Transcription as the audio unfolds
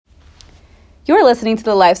You're listening to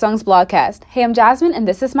the Life Songs blogcast. Hey, I'm Jasmine, and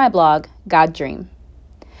this is my blog, God Dream.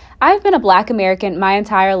 I've been a Black American my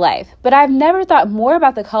entire life, but I've never thought more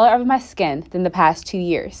about the color of my skin than the past 2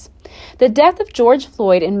 years. The death of George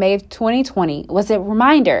Floyd in May of 2020 was a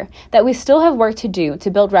reminder that we still have work to do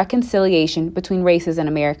to build reconciliation between races in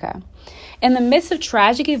America. In the midst of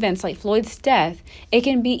tragic events like Floyd's death, it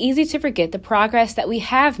can be easy to forget the progress that we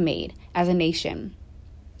have made as a nation.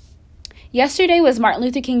 Yesterday was Martin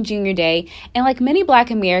Luther King Jr. Day, and like many Black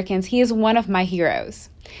Americans, he is one of my heroes.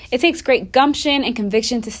 It takes great gumption and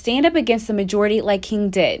conviction to stand up against the majority like King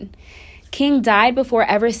did. King died before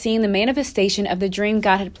ever seeing the manifestation of the dream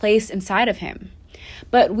God had placed inside of him.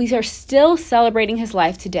 But we are still celebrating his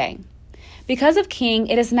life today. Because of King,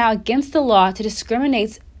 it is now against the law to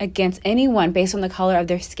discriminate against anyone based on the color of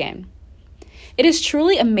their skin. It is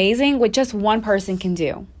truly amazing what just one person can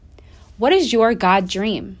do. What is your God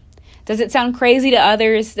dream? Does it sound crazy to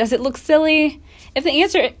others? Does it look silly? If the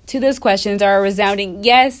answer to those questions are a resounding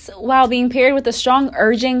yes, while being paired with a strong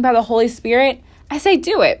urging by the Holy Spirit, I say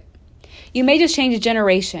do it. You may just change a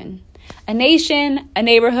generation, a nation, a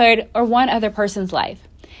neighborhood, or one other person's life.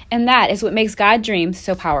 And that is what makes God's dream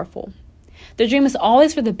so powerful. The dream is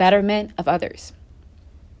always for the betterment of others.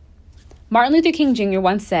 Martin Luther King Jr.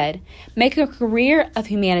 once said, "Make a career of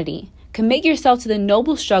humanity. Commit yourself to the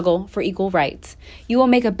noble struggle for equal rights. You will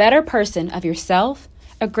make a better person of yourself,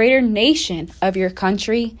 a greater nation of your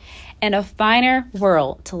country, and a finer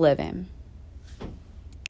world to live in."